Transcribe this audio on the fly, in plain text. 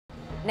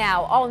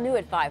Now, all new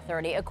at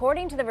 5:30,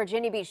 according to the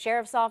Virginia Beach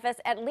Sheriff's Office,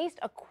 at least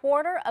a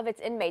quarter of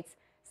its inmates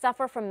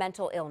suffer from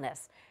mental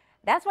illness.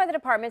 That's why the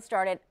department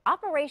started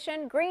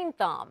Operation Green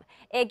Thumb.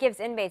 It gives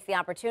inmates the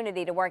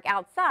opportunity to work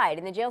outside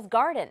in the jail's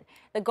garden.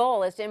 The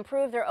goal is to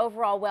improve their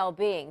overall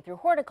well-being through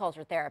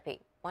horticulture therapy.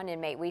 One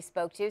inmate we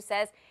spoke to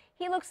says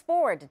he looks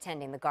forward to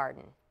tending the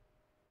garden.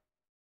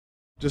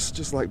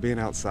 Just like being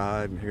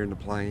outside and hearing the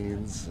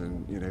planes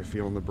and,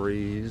 feeling the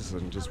breeze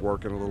and just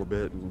working a little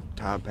bit, and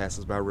time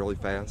passes by really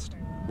fast.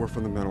 We're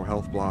from the mental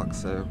health block,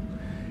 so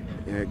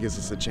it gives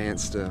us a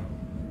chance to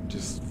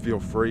just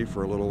feel free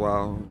for a little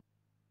while.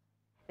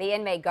 The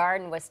inmate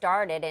garden was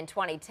started in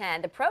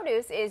 2010. The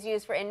produce is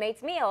used for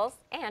inmates' meals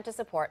and to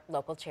support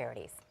local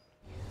charities.